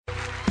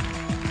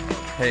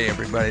Hey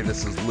everybody,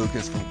 this is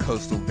Lucas from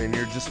Coastal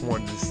Vineyard. Just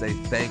wanted to say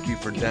thank you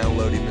for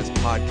downloading this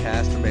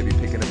podcast or maybe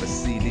picking up a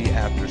CD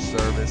after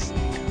service.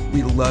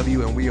 We love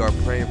you and we are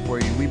praying for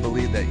you. We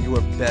believe that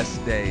your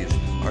best days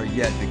are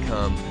yet to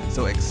come,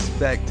 so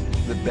expect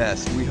the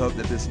best. We hope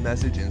that this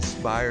message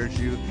inspires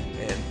you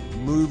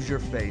and moves your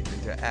faith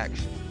into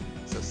action.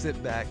 So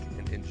sit back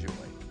and enjoy.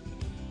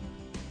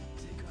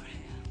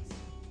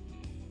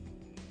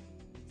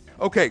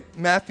 Okay,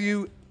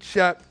 Matthew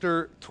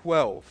chapter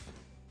 12.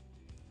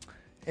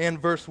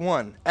 And verse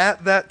 1,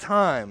 at that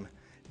time,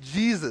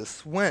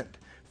 Jesus went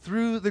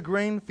through the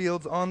grain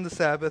fields on the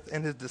Sabbath,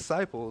 and his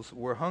disciples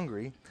were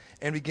hungry,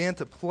 and began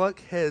to pluck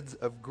heads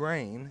of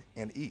grain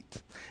and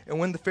eat. And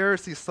when the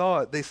Pharisees saw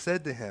it, they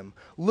said to him,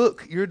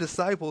 "Look, your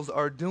disciples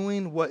are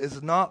doing what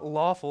is not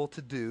lawful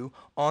to do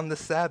on the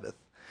Sabbath."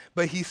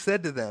 But he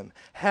said to them,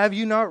 "Have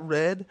you not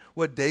read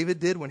what David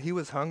did when he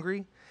was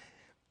hungry?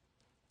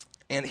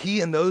 And he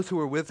and those who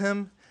were with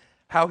him,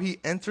 how he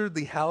entered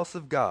the house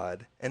of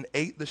God and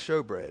ate the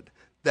showbread,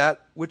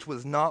 that which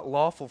was not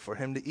lawful for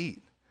him to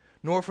eat,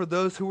 nor for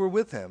those who were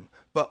with him,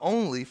 but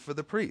only for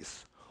the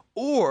priests.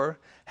 Or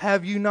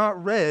have you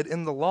not read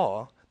in the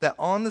law that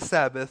on the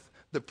Sabbath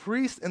the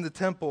priests in the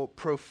temple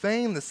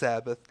profane the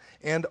Sabbath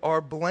and are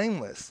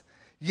blameless?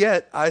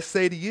 Yet I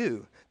say to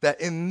you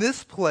that in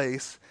this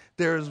place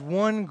there is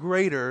one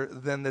greater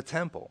than the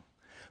temple.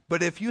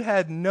 But if you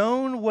had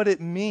known what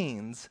it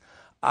means,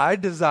 I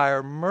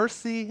desire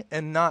mercy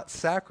and not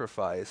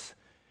sacrifice,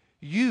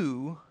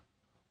 you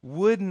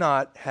would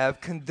not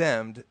have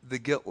condemned the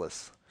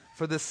guiltless.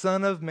 For the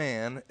Son of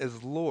Man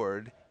is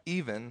Lord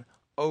even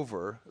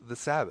over the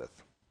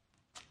Sabbath."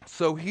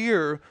 So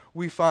here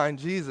we find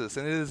Jesus,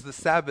 and it is the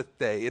Sabbath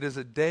day. It is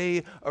a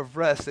day of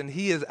rest, and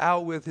he is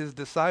out with his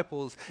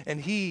disciples,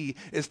 and he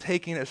is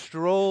taking a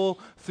stroll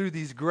through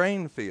these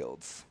grain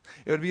fields.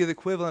 It would be the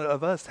equivalent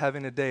of us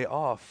having a day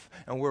off,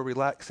 and we're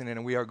relaxing,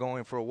 and we are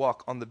going for a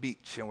walk on the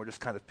beach, and we're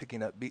just kind of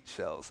picking up beach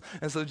shells.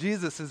 And so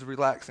Jesus is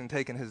relaxing,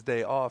 taking his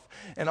day off,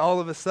 and all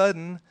of a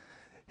sudden,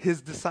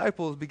 his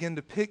disciples begin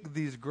to pick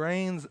these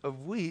grains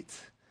of wheat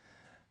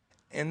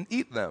and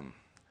eat them.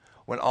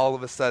 When all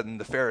of a sudden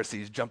the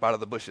Pharisees jump out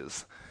of the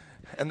bushes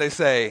and they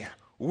say,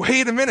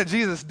 "Wait a minute,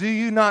 Jesus, do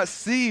you not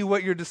see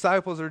what your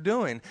disciples are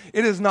doing?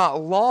 It is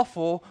not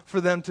lawful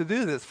for them to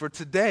do this, for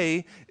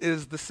today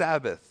is the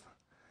Sabbath."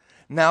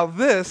 Now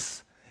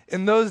this,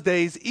 in those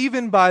days,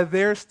 even by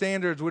their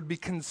standards, would be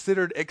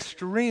considered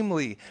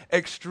extremely,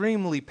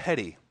 extremely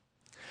petty.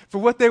 For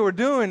what they were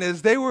doing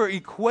is they were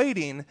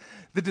equating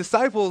the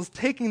disciples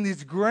taking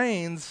these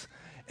grains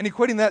and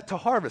equating that to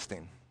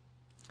harvesting.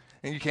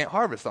 And you can't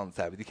harvest on the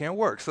Sabbath. You can't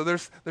work. So they're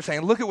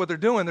saying, look at what they're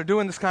doing. They're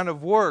doing this kind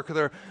of work.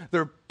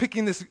 They're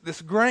picking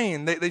this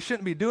grain. They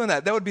shouldn't be doing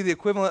that. That would be the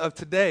equivalent of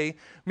today,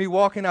 me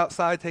walking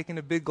outside, taking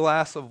a big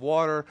glass of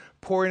water,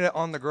 pouring it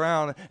on the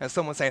ground, and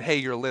someone saying, "Hey,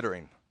 you're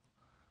littering."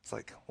 It's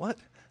like, what?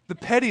 The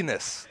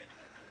pettiness.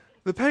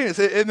 The pettiness.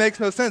 It makes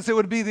no sense. It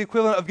would be the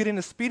equivalent of getting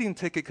a speeding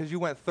ticket because you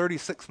went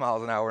 36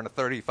 miles an hour in a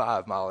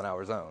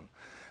 35-mile-an-hour zone.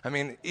 I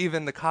mean,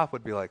 even the cop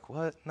would be like,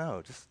 "What?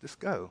 No, just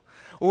go."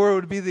 Or it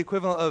would be the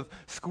equivalent of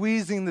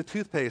squeezing the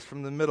toothpaste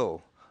from the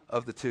middle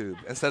of the tube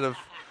instead of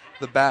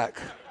the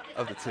back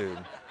of the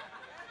tube,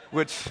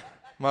 which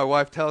my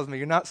wife tells me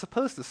you're not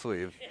supposed to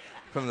squeeze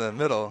from the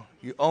middle.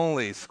 You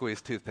only squeeze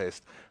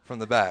toothpaste from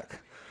the back.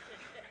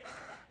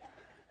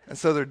 And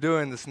so they're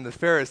doing this, and the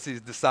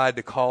Pharisees decide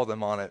to call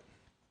them on it.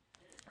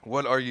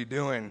 "What are you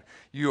doing?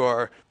 You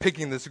are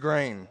picking this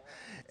grain."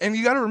 And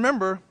you got to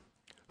remember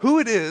who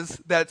it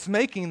is that's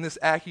making this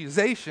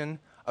accusation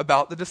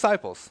about the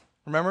disciples.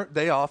 Remember,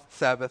 day off,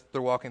 Sabbath,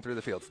 they're walking through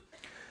the fields.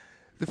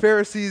 The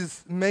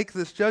Pharisees make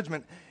this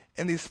judgment,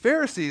 and these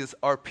Pharisees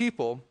are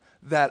people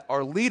that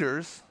are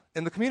leaders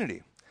in the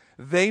community.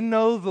 They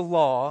know the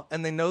law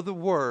and they know the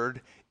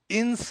word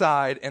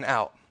inside and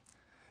out.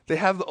 They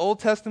have the Old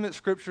Testament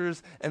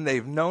scriptures, and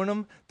they've known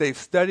them, they've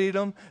studied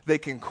them, they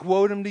can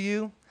quote them to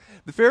you.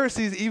 The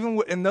Pharisees,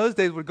 even in those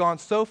days, would have gone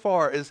so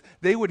far as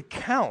they would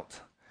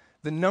count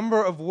the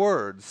number of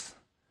words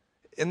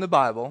in the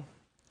Bible,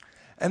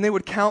 and they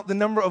would count the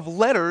number of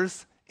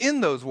letters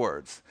in those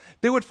words.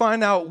 They would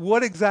find out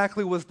what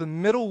exactly was the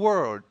middle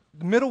word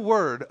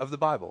of the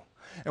Bible,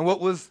 and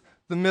what was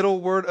the middle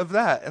word of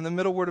that, and the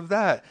middle word of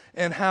that,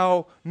 and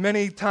how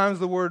many times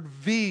the word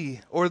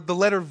V or the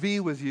letter V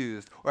was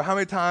used, or how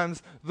many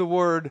times the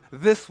word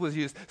this was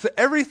used. So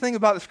everything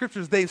about the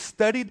scriptures they've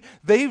studied,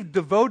 they've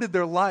devoted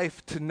their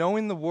life to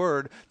knowing the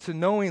word, to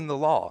knowing the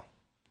law.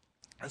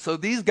 And so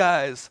these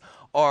guys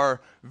are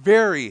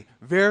very,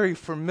 very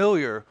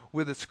familiar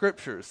with the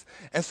scriptures.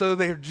 And so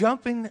they're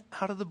jumping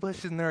out of the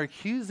bushes and they're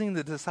accusing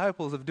the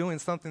disciples of doing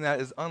something that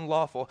is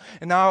unlawful.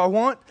 And now I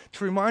want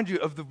to remind you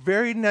of the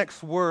very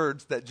next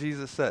words that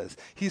Jesus says.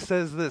 He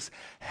says this,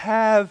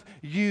 "Have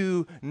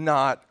you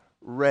not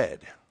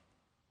read?"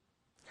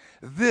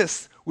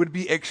 This would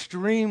be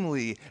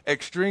extremely,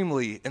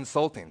 extremely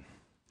insulting.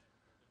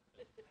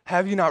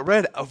 Have you not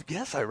read? Oh,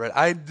 yes, I read.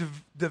 I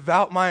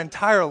devout my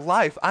entire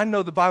life. I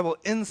know the Bible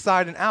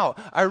inside and out.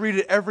 I read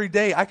it every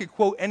day. I could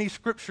quote any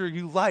scripture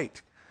you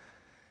like.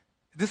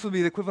 This would be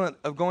the equivalent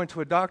of going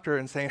to a doctor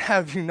and saying,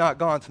 have you not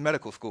gone to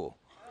medical school?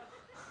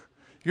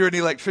 You're an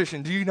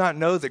electrician. Do you not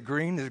know that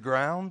green is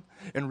ground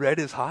and red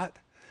is hot?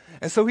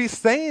 And so he's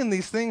saying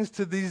these things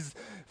to these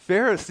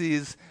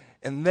Pharisees,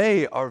 and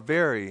they are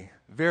very,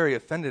 very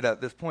offended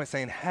at this point,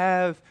 saying,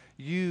 have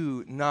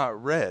you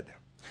not read?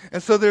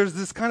 And so there's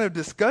this kind of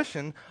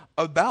discussion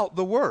about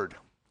the word,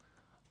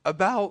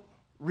 about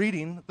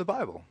reading the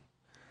Bible.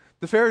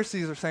 The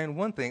Pharisees are saying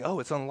one thing,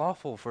 oh, it's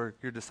unlawful for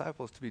your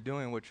disciples to be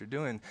doing what you're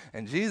doing.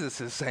 And Jesus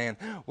is saying,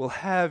 well,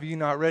 have you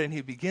not read? And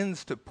he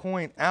begins to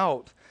point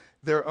out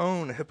their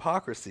own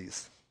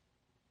hypocrisies.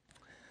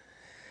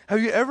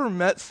 Have you ever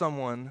met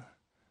someone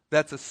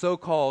that's a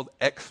so-called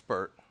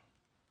expert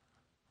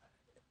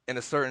in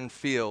a certain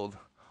field,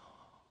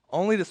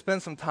 only to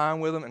spend some time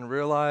with them and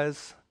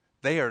realize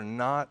they are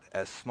not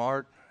as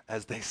smart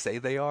as they say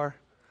they are?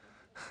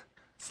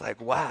 It's like,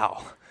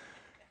 wow,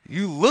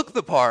 you look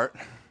the part.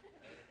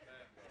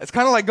 It's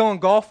kind of like going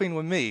golfing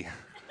with me.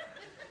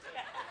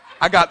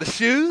 I got the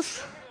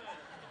shoes.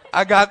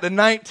 I got the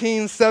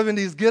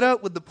 1970s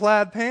get-up with the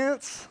plaid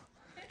pants.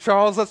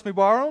 Charles lets me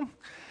borrow them.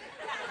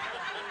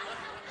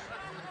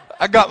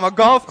 I got my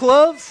golf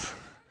clubs,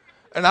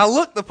 and I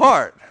look the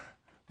part.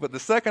 But the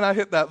second I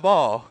hit that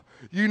ball,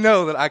 you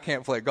know that I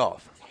can't play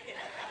golf.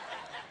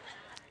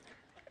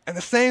 And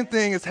the same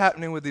thing is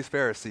happening with these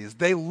Pharisees.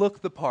 They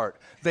look the part.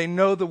 They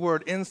know the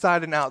word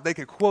inside and out. They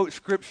could quote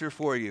scripture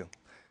for you.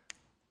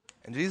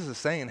 And Jesus is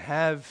saying,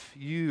 have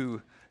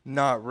you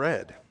not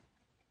read?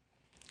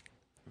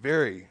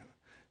 Very,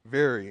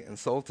 very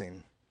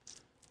insulting.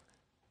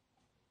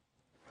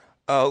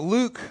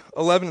 Luke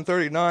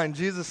 11:39,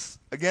 Jesus,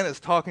 again, is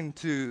talking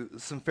to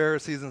some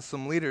Pharisees and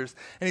some leaders.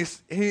 And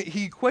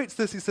he equates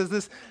this, he says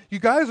this, you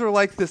guys are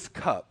like this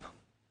cup.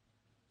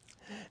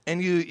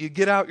 And you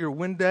get out your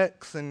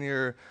Windex and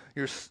your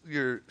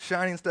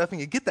shining stuff, and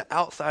you get the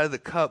outside of the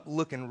cup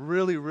looking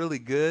really, really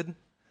good.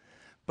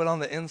 But on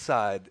the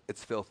inside,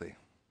 it's filthy.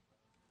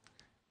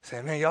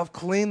 Say, man, y'all have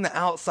cleaned the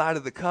outside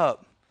of the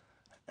cup,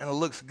 and it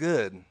looks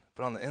good,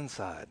 but on the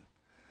inside.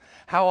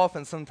 How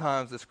often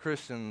sometimes as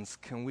Christians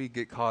can we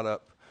get caught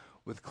up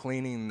with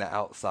cleaning the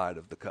outside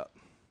of the cup?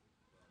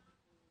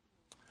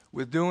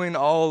 With doing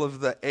all of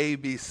the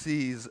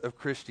ABCs of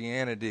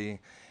Christianity,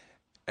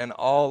 and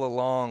all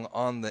along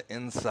on the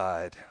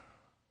inside,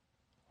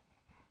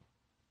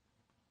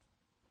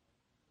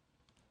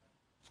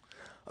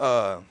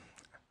 I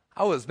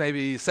was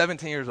maybe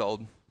 17 years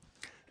old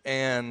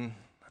and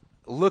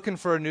looking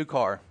for a new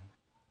car.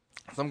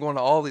 So I'm going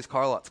to all these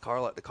car lot to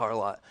car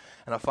lot,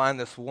 and I find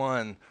this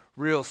one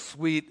real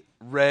sweet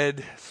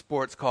red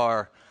sports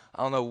car.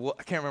 I don't know,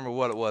 I can't remember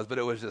what it was, but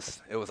it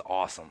was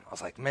awesome. I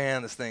was like,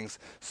 man, this thing's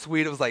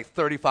sweet. It was like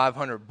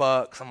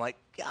 $3,500. I'm like,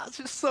 yeah, it's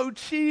just so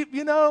cheap,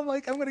 you know? I'm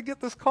like, I'm going to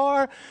get this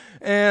car.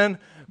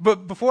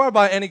 But before I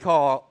buy any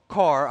car,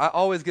 I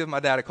always give my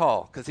dad a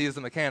call because he's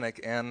the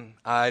mechanic, and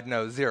I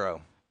know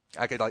zero.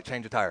 I could like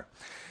change a tire.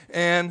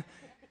 And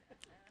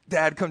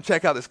Dad, come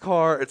check out this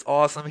car. It's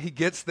awesome. He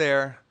gets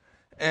there,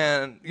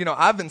 and, you know,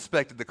 I've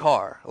inspected the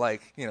car.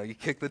 Like, you know, you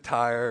kick the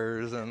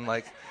tires, and,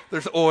 like,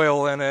 there's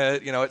oil in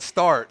it. You know, it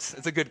starts.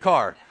 It's a good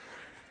car.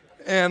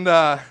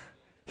 And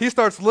he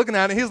starts looking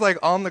at it. He's, like,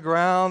 on the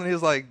ground, and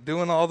he's, like,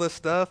 doing all this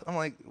stuff. I'm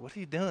like, what are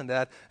you doing,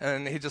 Dad?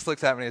 And he just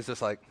looks at me, and he's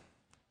just like,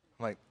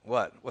 I'm like,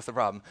 what? What's the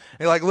problem?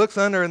 And he, like, looks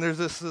under, and there's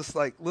this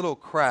like, little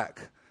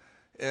crack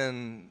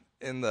in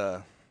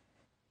the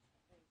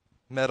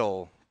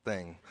metal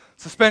thing.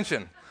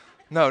 Suspension.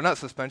 No, not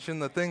suspension.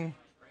 The thing.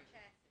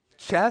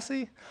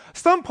 Chassis?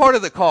 Some part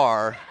of the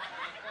car.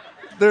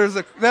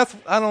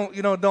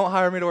 Don't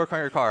hire me to work on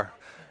your car.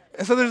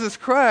 And so there's this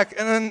crack,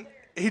 and then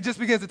he just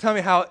begins to tell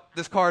me how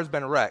this car has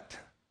been wrecked.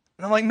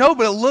 And I'm like, no,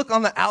 but look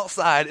on the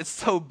outside. It's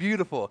so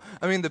beautiful.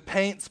 I mean, the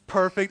paint's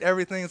perfect,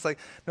 everything. It's like,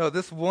 no,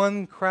 this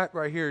one crack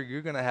right here,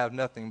 you're going to have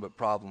nothing but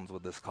problems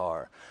with this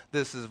car.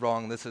 This is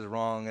wrong, this is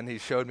wrong. And he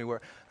showed me where.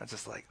 I'm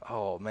just like,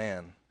 oh,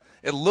 man.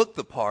 It looked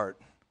the part.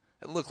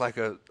 It looked like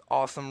an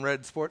awesome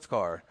red sports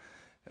car.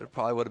 It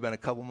probably would have been a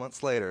couple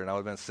months later, and I would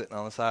have been sitting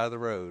on the side of the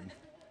road.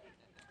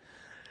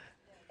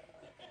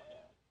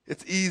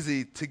 It's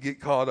easy to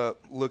get caught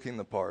up looking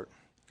the part.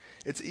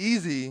 It's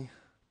easy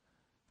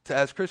to,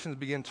 as Christians,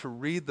 begin to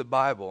read the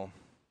Bible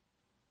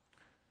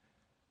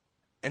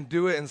and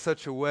do it in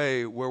such a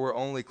way where we're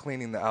only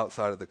cleaning the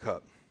outside of the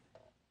cup.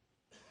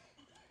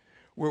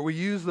 Where we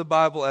use the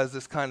Bible as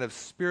this kind of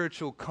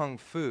spiritual kung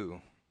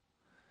fu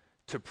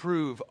to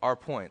prove our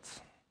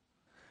points,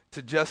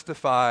 to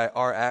justify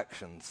our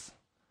actions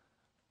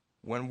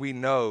when we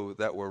know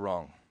that we're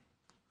wrong.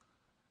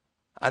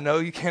 I know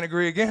you can't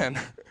agree again,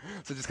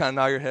 so just kind of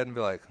nod your head and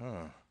be like,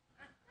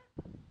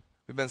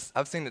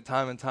 I've seen it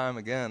time and time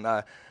again.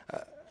 I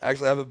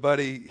actually have a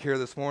buddy here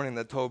this morning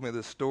that told me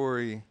this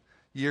story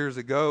years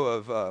ago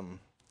of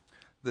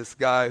this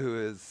guy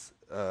who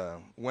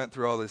went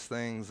through all these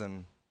things,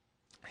 and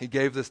he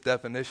gave this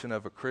definition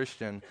of a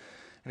Christian,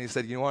 and he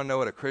said, you want to know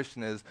what a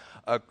Christian is?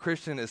 A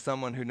Christian is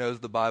someone who knows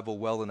the Bible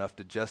well enough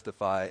to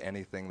justify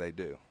anything they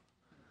do.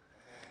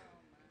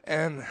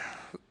 And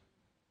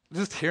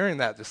just hearing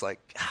that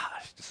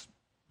just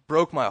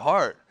broke my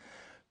heart,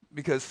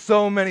 because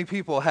so many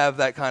people have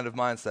that kind of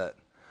mindset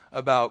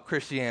about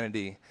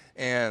Christianity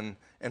and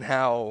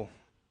how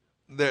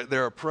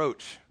their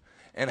approach,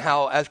 and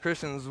how as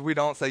Christians we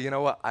don't say, you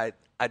know what,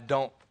 I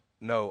don't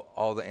know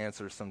all the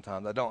answers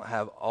sometimes. I don't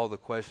have all the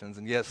questions.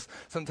 And yes,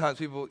 sometimes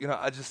people,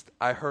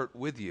 I hurt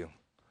with you.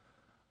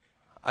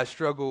 I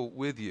struggle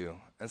with you.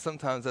 And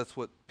sometimes that's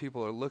what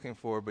people are looking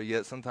for, but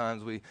yet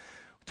sometimes we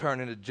turn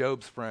into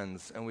Job's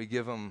friends and we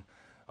give them,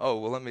 oh,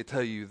 well, let me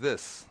tell you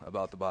this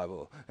about the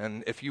Bible.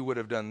 And if you would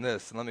have done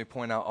this, and let me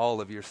point out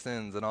all of your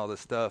sins and all this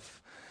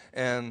stuff.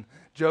 And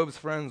Job's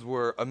friends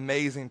were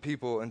amazing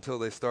people until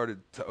they started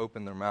to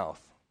open their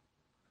mouth.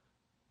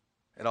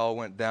 It all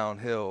went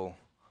downhill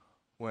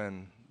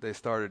when they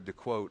started to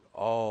quote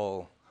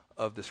all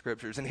of the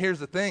scriptures. And here's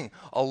the thing,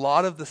 a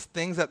lot of the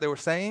things that they were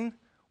saying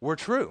were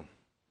true.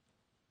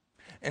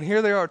 And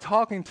here they are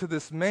talking to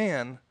this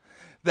man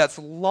that's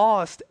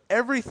lost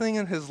everything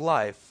in his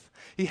life.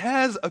 He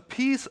has a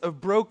piece of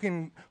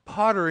broken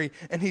pottery,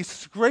 and he's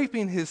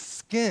scraping his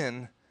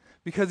skin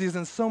because he's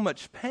in so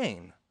much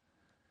pain.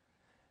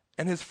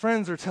 And his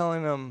friends are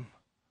telling him,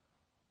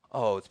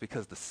 oh, it's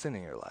because of the sin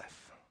in your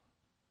life.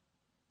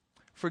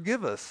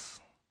 Forgive us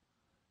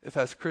if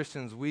as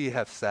Christians we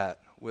have sat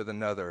with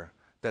another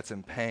that's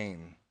in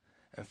pain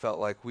and felt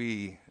like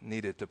we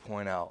needed to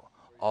point out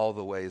all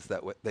the ways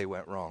that they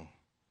went wrong.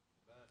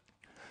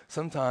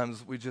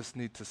 Sometimes we just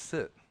need to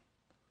sit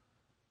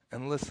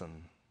and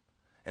listen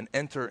and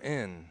enter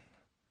in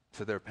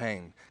to their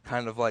pain,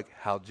 kind of like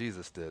how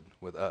Jesus did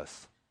with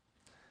us.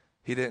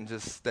 He didn't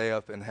just stay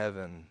up in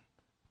heaven,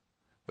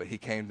 but he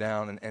came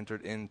down and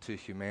entered into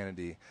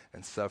humanity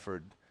and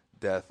suffered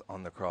death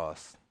on the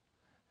cross.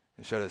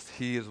 And showed us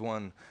he is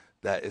one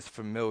that is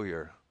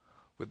familiar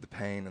with the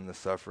pain and the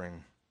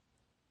suffering.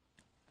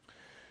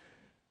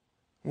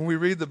 When we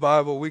read the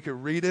Bible, we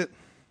could read it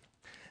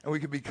and we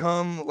could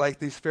become like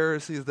these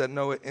Pharisees that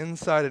know it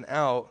inside and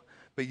out,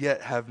 but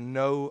yet have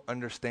no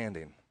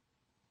understanding.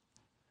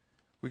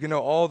 We can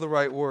know all the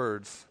right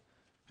words,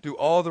 do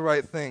all the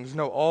right things,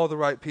 know all the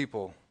right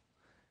people,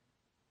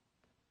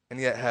 and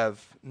yet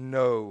have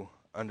no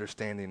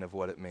understanding of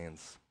what it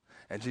means.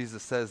 And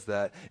Jesus says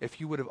that if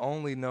you would have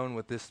only known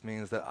what this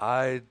means, that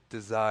I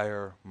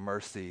desire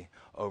mercy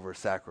over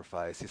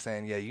sacrifice. He's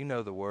saying, yeah, you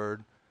know the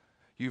word.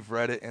 You've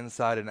read it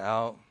inside and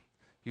out.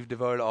 You've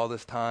devoted all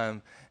this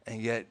time,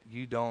 and yet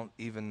you don't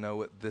even know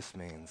what this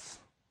means.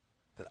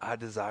 That I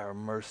desire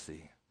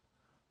mercy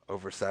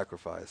over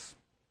sacrifice.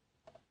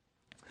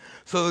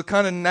 So the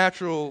kind of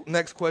natural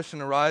next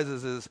question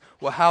arises is,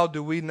 well, how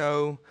do we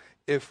know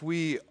if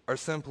we are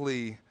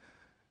simply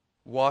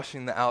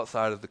washing the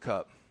outside of the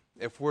cup?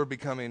 If we're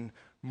becoming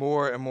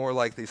more and more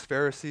like these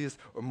Pharisees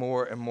or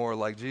more and more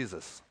like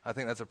Jesus? I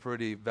think that's a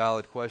pretty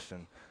valid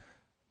question.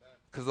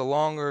 Because the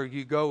longer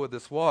you go with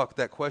this walk,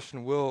 that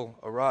question will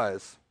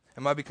arise.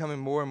 Am I becoming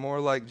more and more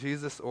like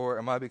Jesus, or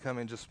am I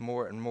becoming just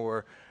more and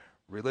more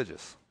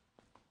religious?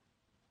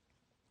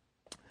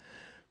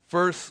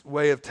 First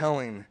way of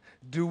telling,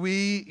 do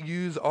we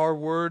use our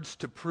words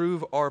to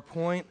prove our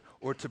point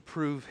or to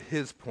prove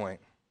his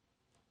point?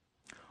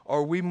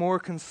 Are we more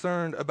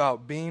concerned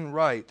about being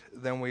right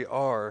than we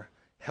are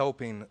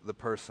helping the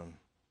person?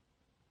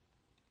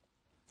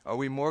 Are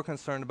we more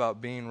concerned about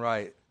being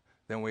right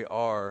than we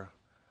are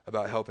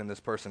about helping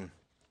this person?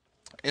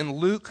 In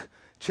Luke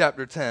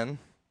chapter 10,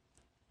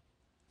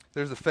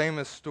 there's a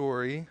famous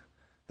story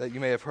that you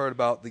may have heard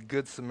about, the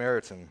Good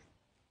Samaritan.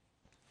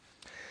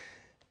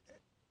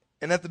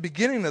 And at the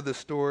beginning of the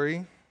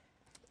story,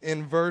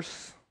 in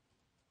verse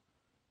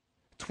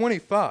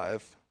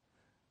 25,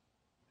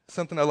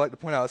 something I'd like to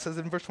point out. It says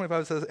in verse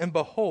 25, it says, and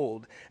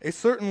behold, a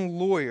certain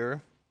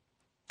lawyer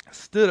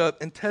stood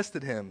up and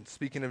tested him,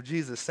 speaking of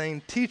Jesus,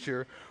 saying,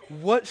 Teacher,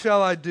 what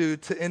shall I do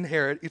to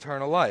inherit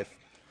eternal life?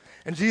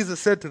 And Jesus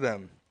said to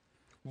them,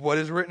 what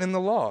is written in the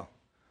law?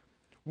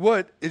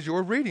 What is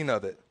your reading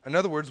of it? In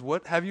other words,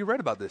 what have you read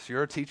about this?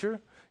 You're a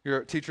teacher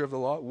of the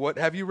law. What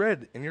have you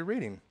read in your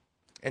reading?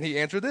 And he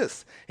answered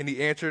this, and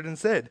he answered and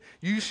said,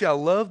 you shall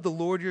love the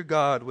Lord your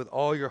God with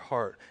all your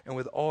heart, and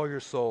with all your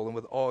soul, and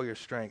with all your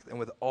strength, and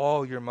with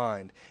all your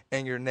mind,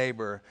 and your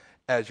neighbor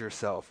as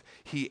yourself.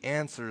 He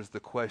answers the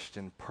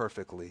question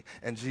perfectly.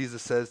 And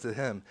Jesus says to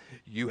him,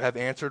 you have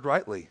answered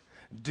rightly.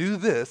 Do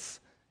this,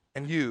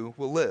 and you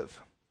will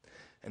live.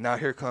 And now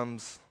here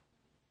comes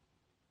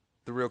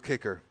the real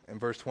kicker in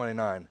verse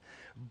 29.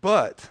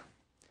 But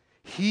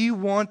he,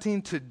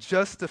 wanting to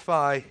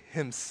justify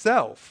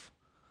himself,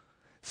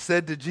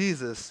 said to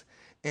Jesus,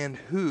 and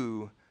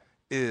who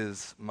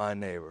is my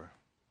neighbor?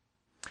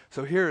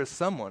 So here is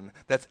someone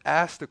that's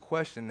asked a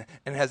question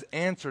and has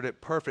answered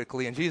it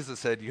perfectly. And Jesus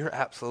said, you're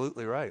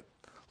absolutely right.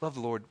 Love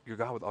the Lord your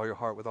God with all your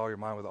heart, with all your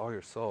mind, with all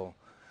your soul.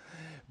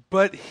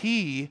 But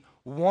he,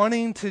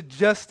 wanting to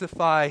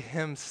justify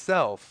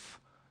himself,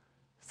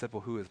 said,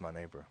 well, who is my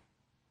neighbor?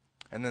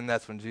 And then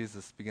that's when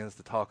Jesus begins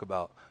to talk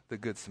about the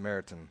Good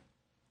Samaritan.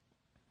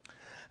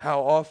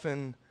 How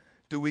often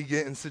do we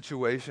get in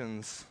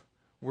situations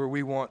where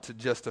we want to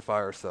justify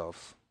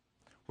ourselves,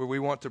 where we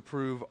want to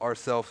prove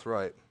ourselves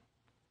right?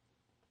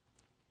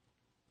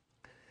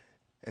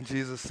 And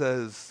Jesus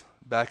says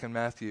back in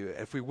Matthew,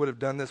 if we would have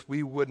done this,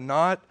 we would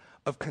not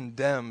have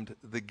condemned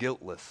the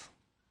guiltless.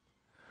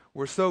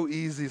 We're so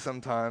easy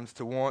sometimes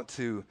to want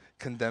to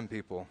condemn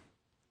people.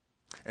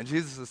 And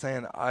Jesus is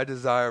saying, I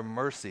desire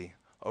mercy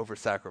over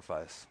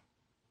sacrifice.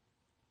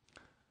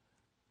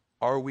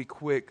 Are we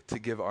quick to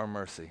give our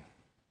mercy?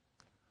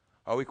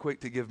 Are we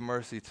quick to give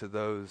mercy to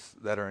those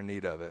that are in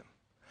need of it?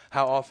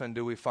 How often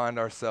do we find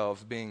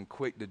ourselves being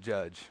quick to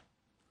judge?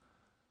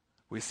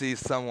 We see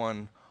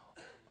someone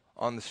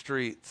on the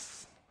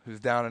streets who's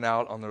down and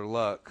out on their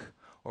luck,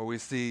 or we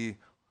see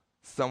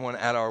someone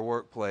at our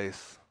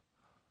workplace,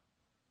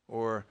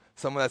 or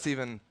someone that's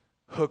even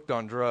hooked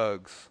on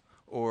drugs,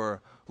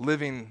 or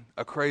living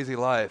a crazy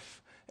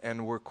life,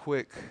 and we're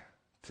quick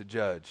to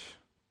judge.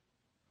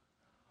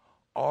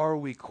 Are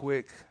we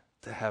quick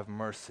to have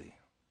mercy?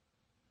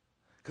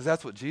 Because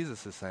that's what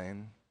Jesus is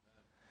saying.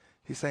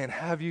 He's saying,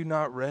 have you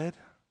not read?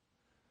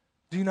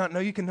 Do you not know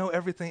you can know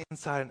everything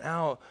inside and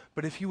out?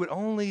 But if you would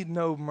only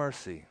know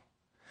mercy,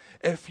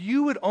 if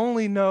you would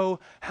only know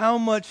how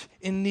much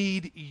in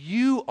need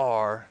you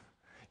are,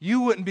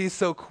 you wouldn't be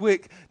so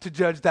quick to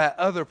judge that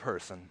other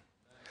person.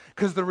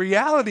 Because the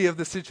reality of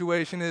the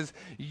situation is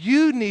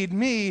you need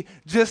me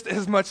just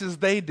as much as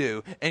they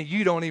do, and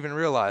you don't even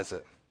realize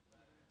it.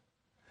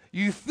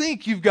 You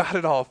think you've got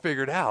it all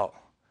figured out.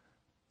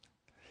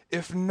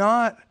 If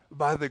not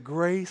by the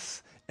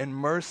grace and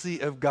mercy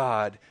of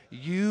God,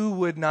 you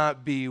would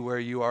not be where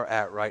you are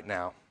at right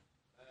now.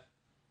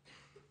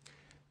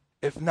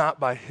 If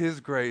not by His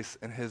grace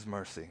and His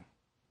mercy.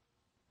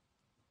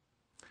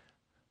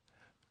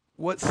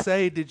 What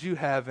say did you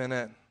have in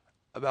it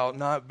about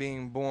not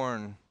being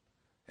born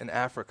in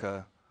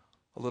Africa,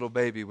 a little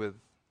baby with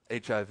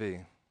HIV?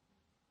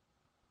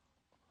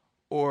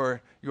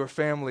 Or your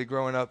family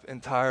growing up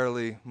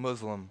entirely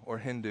Muslim or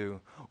Hindu,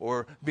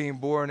 or being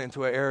born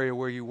into an area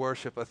where you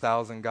worship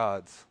 1,000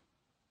 gods?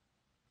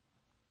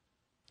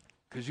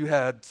 Because you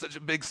had such a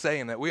big say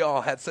in that. We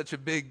all had such a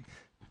big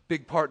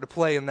part to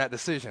play in that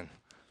decision.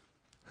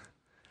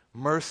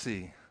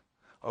 Mercy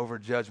over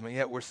judgment.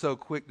 Yet we're so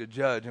quick to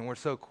judge, and we're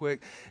so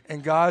quick.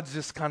 And God's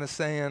just kind of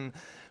saying,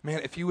 man,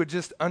 if you would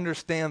just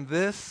understand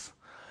this,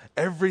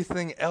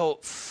 everything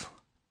else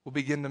will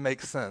begin to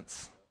make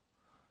sense.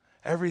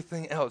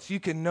 Everything else. You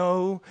can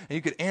know, and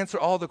you could answer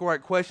all the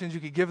right questions, you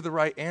could give the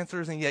right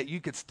answers, and yet you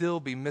could still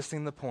be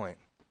missing the point.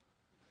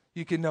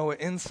 You can know it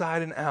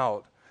inside and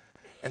out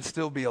and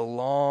still be a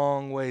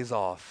long ways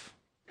off.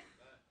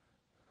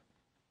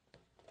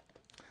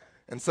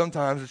 And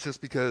sometimes it's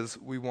just because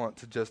we want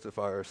to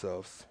justify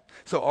ourselves.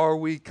 So are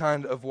we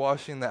kind of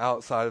washing the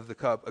outside of the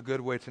cup? A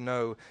good way to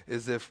know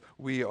is if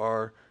we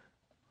are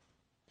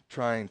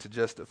trying to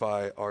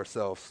justify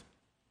ourselves.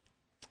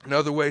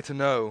 Another way to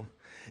know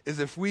is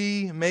if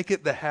we make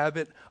it the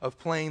habit of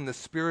playing the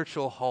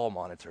spiritual hall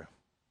monitor.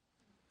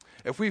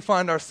 If we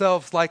find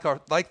ourselves like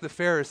the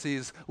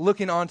Pharisees,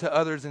 looking on to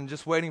others and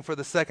just waiting for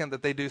the second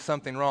that they do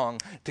something wrong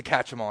to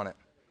catch them on it.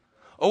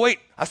 Oh wait,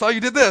 I saw you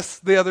did this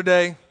the other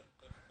day.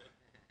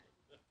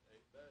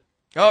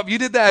 Oh, you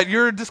did that.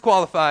 You're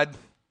disqualified.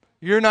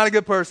 You're not a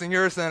good person.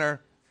 You're a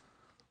sinner.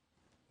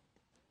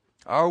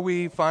 Are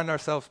we find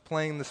ourselves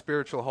playing the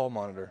spiritual hall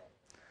monitor?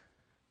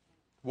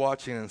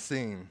 Watching and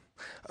seeing.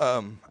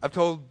 I've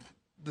told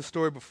the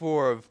story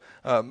before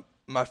of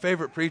my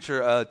favorite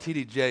preacher,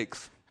 T.D.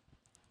 Jakes.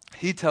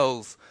 He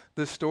tells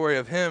this story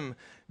of him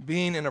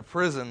being in a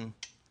prison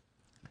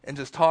and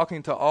just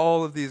talking to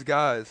all of these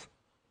guys.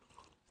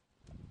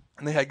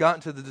 And they had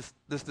gotten to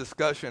this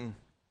discussion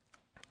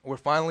where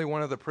finally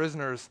one of the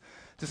prisoners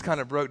just kind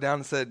of broke down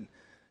and said,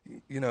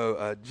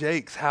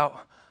 Jakes, I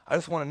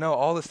just want to know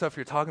all this stuff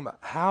you're talking about.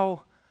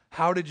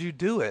 How did you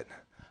do it?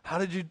 How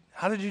did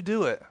you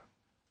do it?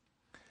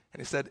 And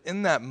he said,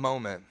 in that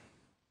moment,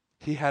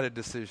 he had a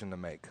decision to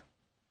make.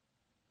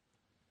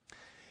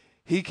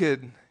 He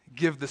could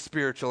give the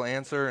spiritual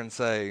answer and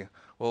say,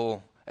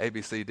 well, A,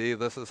 B, C, D,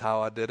 this is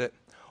how I did it.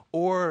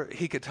 Or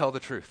he could tell the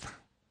truth.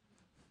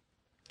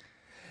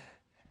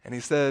 And he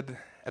said,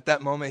 at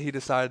that moment, he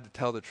decided to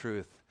tell the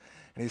truth.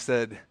 And he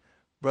said,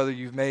 brother,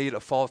 you've made a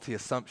faulty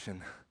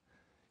assumption.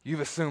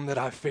 You've assumed that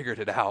I figured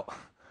it out.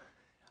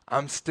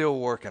 I'm still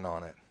working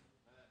on it.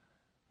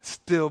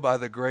 Still, by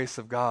the grace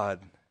of God,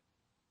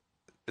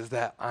 is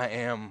that I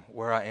am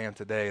where I am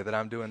today, that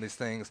I'm doing these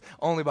things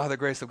only by the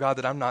grace of God,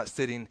 that I'm not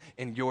sitting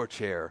in your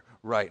chair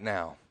right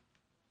now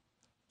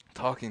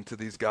talking to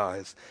these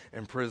guys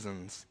in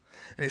prisons.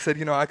 And he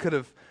said, I could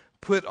have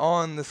put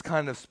on this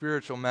kind of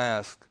spiritual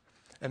mask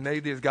and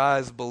made these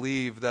guys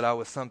believe that I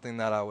was something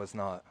that I was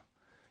not.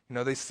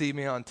 They see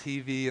me on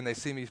TV and they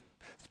see me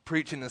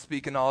preaching and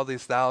speaking to all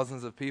these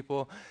thousands of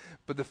people.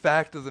 But the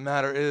fact of the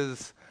matter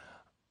is,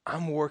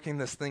 I'm working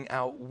this thing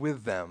out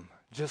with them,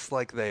 just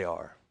like they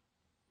are.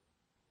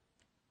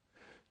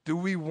 Do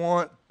we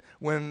want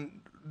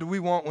when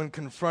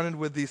confronted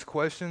with these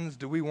questions,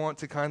 do we want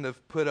to kind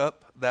of put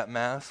up that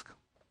mask?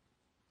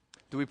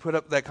 Do we put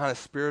up that kind of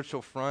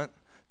spiritual front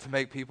to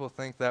make people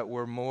think that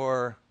we're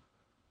more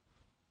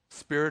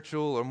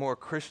spiritual or more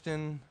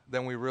Christian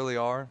than we really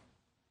are?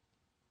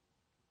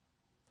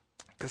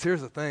 Because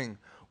here's the thing.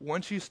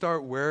 Once you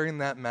start wearing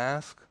that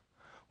mask,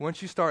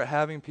 once you start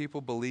having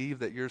people believe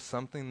that you're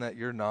something that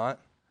you're not,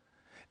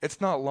 it's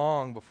not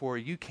long before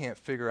you can't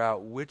figure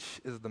out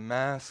which is the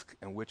mask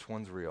and which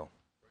one's real.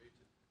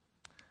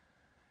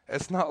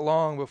 It's not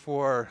long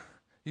before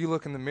you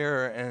look in the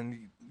mirror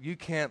and you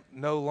can't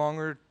no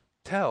longer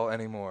tell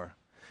anymore.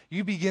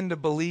 You begin to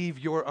believe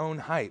your own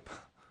hype.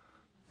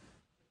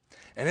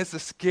 And it's a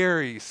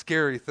scary,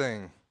 scary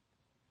thing.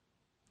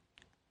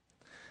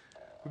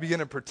 We begin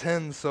to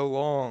pretend so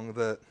long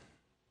that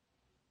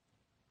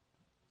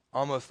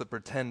almost the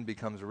pretend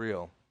becomes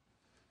real.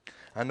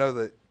 I know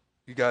that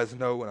you guys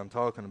know what I'm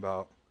talking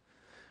about.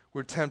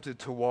 We're tempted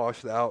to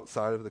wash the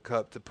outside of the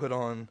cup, to put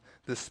on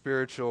this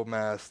spiritual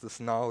mask, this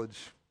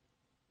knowledge.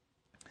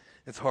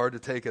 It's hard to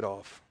take it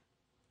off.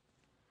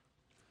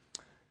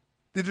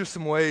 These are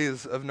some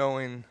ways of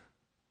knowing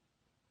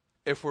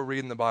if we're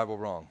reading the Bible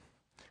wrong.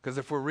 Because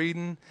if we're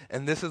reading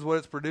and this is what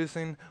it's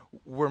producing,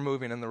 we're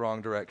moving in the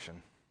wrong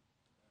direction.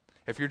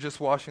 If you're just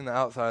washing the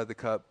outside of the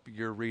cup,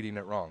 you're reading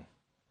it wrong.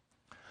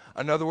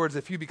 In other words,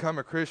 if you become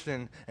a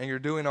Christian and you're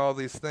doing all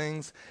these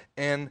things,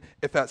 and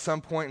if at some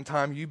point in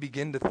time you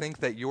begin to think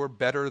that you're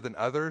better than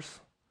others,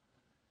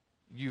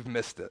 you've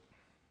missed it.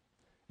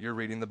 You're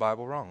reading the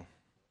Bible wrong.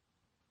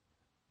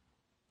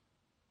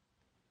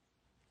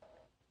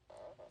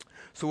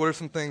 So what are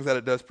some things that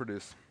it does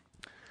produce?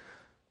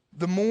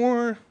 The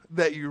more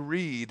that you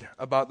read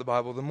about the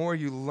Bible, the more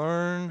you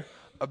learn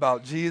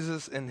about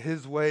Jesus and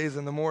his ways,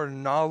 and the more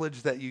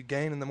knowledge that you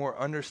gain and the more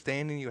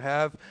understanding you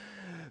have,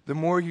 the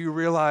more you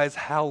realize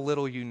how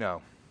little you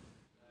know.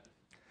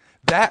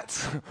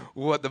 That's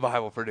what the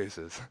Bible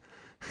produces.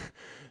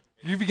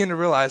 You begin to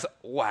realize,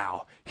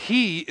 wow,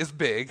 he is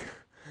big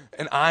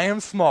and I am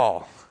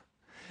small.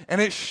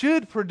 And it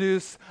should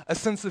produce a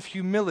sense of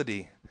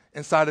humility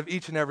inside of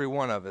each and every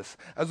one of us.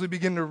 As we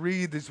begin to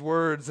read these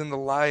words in the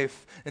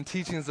life and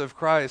teachings of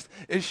Christ,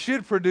 it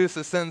should produce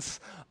a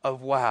sense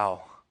of,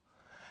 wow,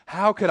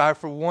 how could I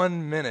for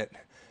 1 minute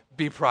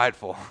be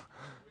prideful?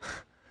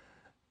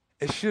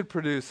 It should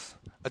produce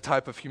a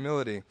type of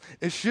humility.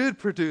 It should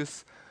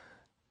produce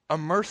a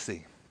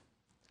mercy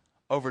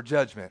over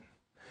judgment.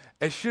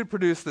 It should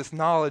produce this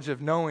knowledge of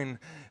knowing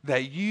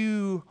that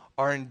you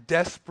are in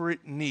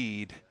desperate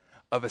need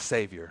of a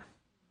Savior.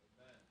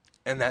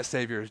 And that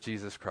Savior is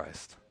Jesus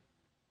Christ.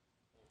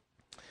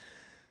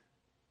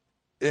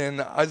 In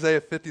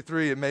Isaiah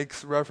 53, it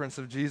makes reference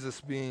of Jesus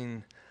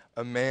being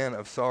a man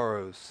of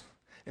sorrows.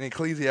 In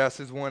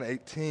Ecclesiastes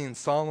 1:18,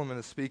 Solomon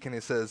is speaking. He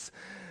says,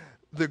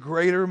 "The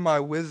greater my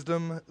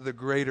wisdom, the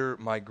greater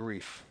my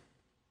grief."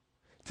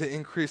 To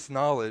increase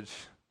knowledge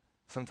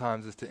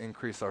sometimes is to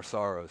increase our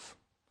sorrows.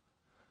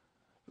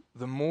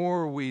 The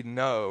more we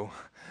know,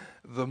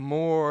 the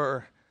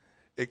more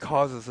it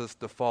causes us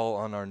to fall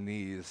on our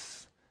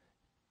knees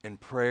in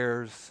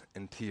prayers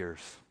and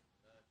tears.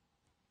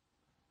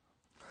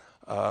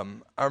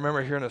 I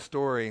remember hearing a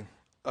story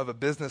of a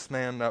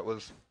businessman that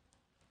was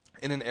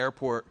in an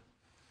airport,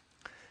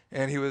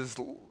 and he was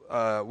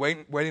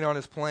waiting on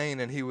his plane,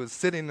 and he was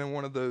sitting in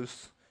one of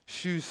those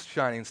shoe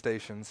shining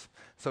stations.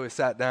 So he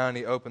sat down,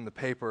 he opened the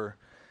paper,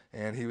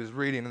 and he was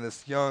reading, and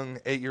this young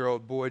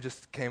 8-year-old boy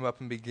just came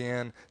up and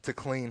began to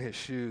clean his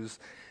shoes.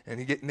 And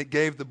he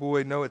gave the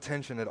boy no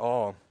attention at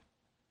all.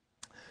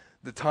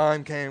 The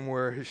time came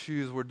where his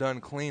shoes were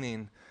done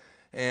cleaning,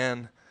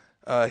 and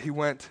he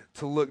went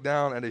to look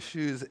down at his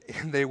shoes,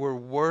 and they were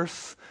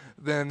worse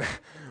than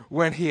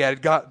when he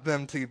had got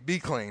them to be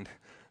cleaned.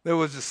 There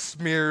was just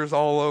smears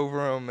all over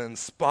them and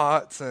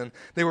spots, and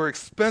they were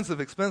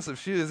expensive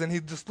shoes. And he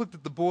just looked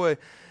at the boy,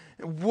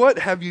 "What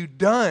have you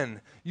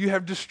done? You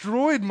have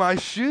destroyed my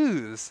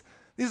shoes.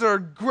 These are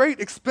great,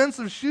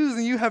 expensive shoes,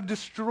 and you have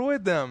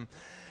destroyed them."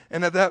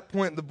 And at that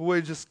point, the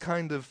boy just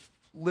kind of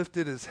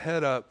lifted his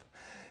head up,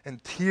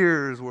 and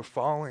tears were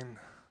falling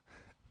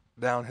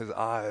down his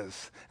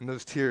eyes. And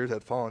those tears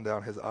had fallen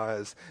down his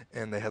eyes,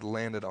 and they had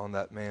landed on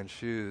that man's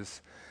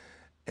shoes.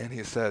 And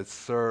he said,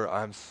 "Sir,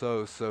 I'm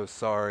so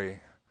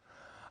sorry.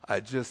 I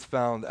just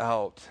found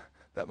out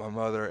that my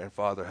mother and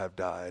father have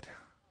died,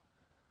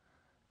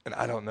 and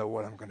I don't know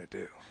what I'm going to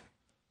do."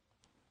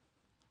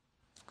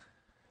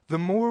 The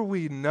more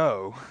we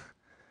know,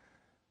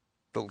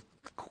 the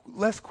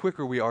less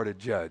quicker we are to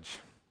judge.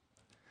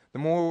 The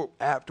more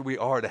apt we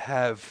are to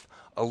have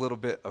a little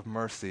bit of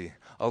mercy,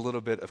 a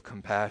little bit of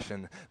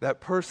compassion.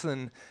 That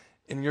person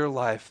in your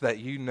life that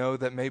you know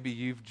that maybe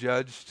you've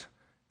judged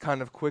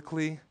kind of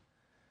quickly,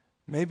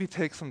 maybe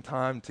take some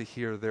time to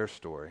hear their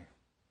story,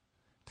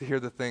 to hear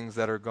the things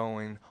that are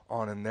going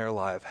on in their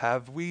life.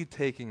 Have we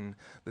taken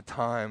the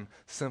time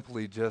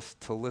simply just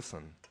to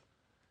listen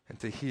and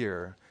to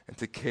hear and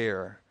to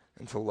care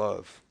and to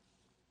love?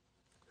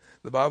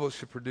 The Bible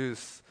should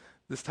produce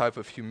this type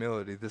of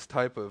humility, this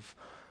type of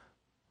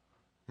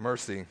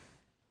mercy,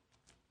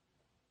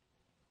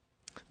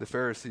 the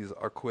Pharisees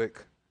are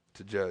quick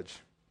to judge.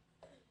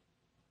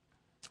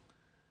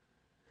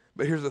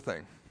 But here's the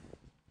thing.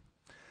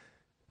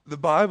 The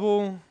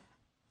Bible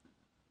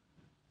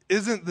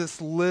isn't this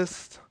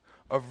list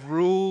of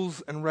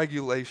rules and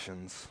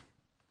regulations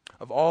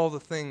of all the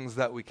things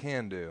that we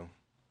can do.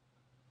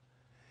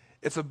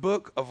 It's a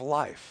book of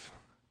life.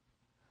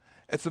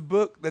 It's a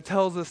book that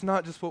tells us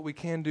not just what we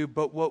can do,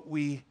 but what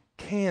we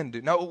can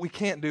do. Not what we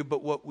can't do,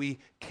 but what we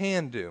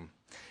can do.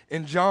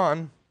 In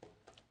John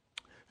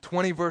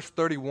 20, verse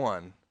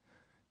 31,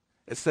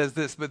 it says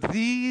this, "But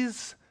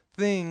these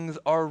things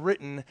are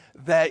written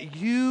that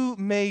you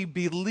may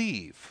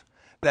believe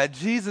that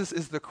Jesus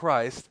is the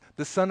Christ,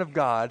 the Son of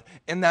God,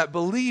 and that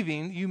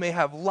believing you may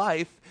have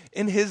life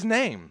in his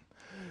name."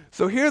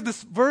 So here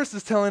this verse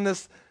is telling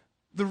us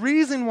the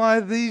reason why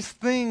these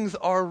things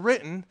are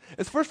written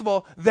is, first of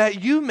all,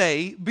 that you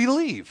may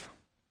believe.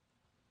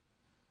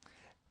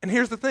 And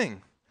here's the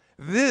thing.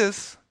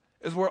 This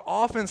is where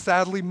often,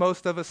 sadly,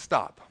 most of us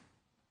stop.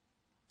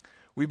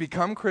 We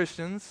become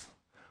Christians.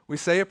 We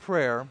say a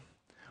prayer.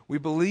 We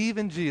believe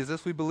in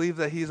Jesus. We believe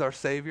that he's our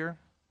Savior.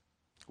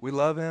 We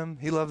love him.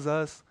 He loves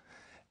us.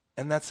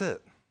 And that's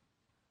it.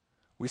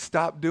 We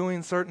stop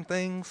doing certain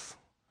things.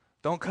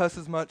 Don't cuss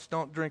as much,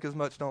 don't drink as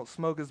much, don't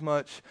smoke as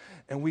much,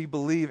 and we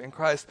believe in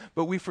Christ.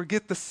 But we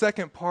forget the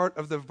second part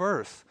of the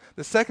verse.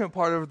 The second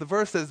part of the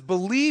verse says,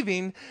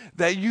 believing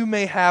that you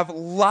may have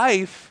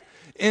life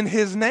in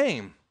his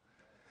name.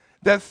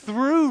 That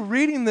through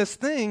reading this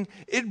thing,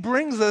 it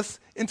brings us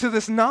into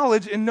this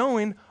knowledge and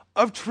knowing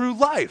of true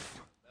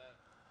life.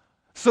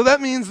 So that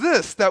means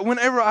this, that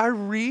whenever I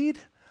read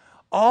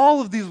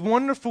all of these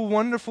wonderful,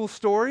 wonderful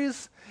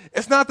stories,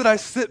 it's not that I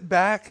sit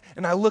back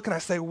and I look and I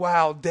say,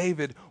 wow,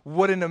 David,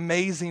 what an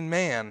amazing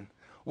man.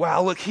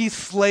 Wow, look, he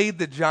slayed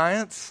the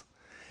giants.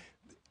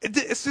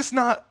 It's just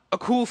not a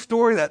cool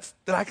story that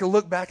I can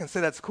look back and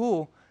say that's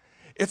cool.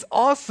 It's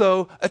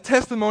also a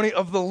testimony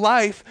of the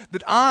life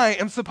that I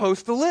am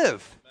supposed to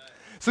live.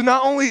 So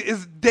not only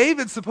is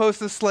David supposed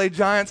to slay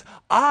giants,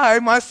 I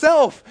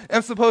myself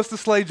am supposed to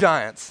slay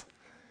giants.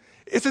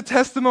 It's a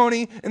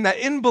testimony in that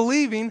in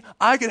believing,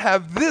 I could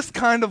have this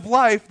kind of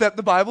life that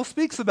the Bible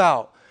speaks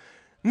about.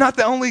 Not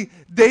that only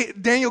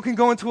Daniel can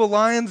go into a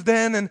lion's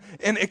den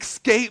and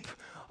escape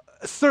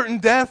a certain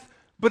death,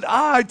 but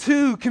I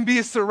too can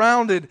be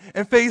surrounded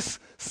and face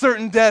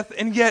certain death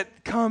and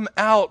yet come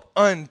out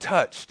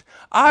untouched.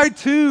 I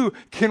too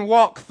can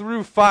walk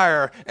through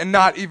fire and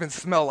not even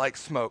smell like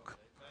smoke.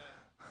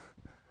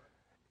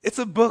 It's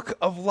a book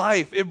of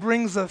life. It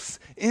brings us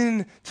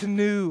into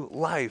new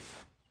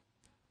life.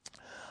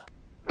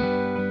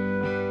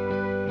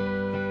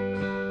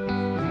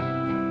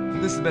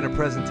 This has been a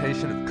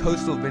presentation of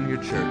Coastal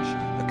Vineyard Church,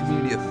 a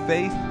community of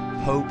faith,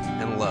 hope,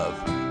 and love.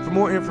 For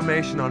more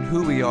information on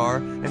who we are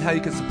and how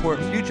you can support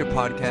future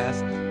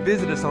podcasts,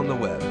 visit us on the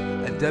web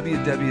at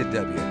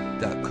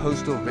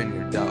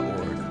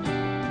www.coastalvineyard.org.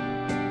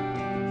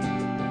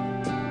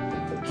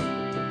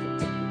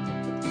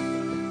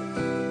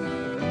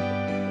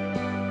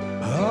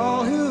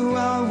 All who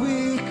are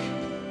weak,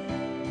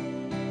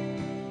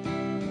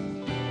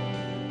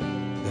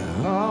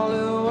 all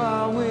who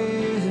are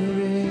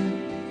weary,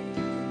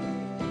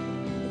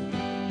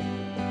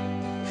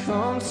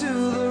 come to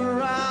the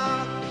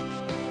rock,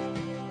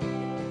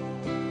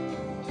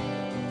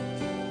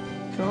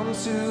 come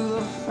to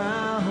the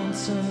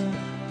fountain.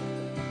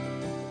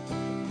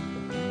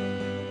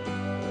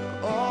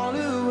 All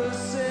who will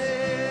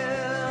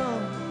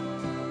sail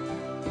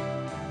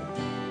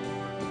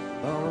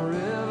on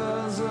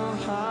rivers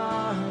of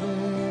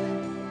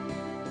heartache,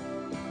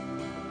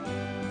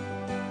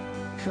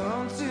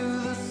 come to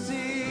the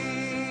sea.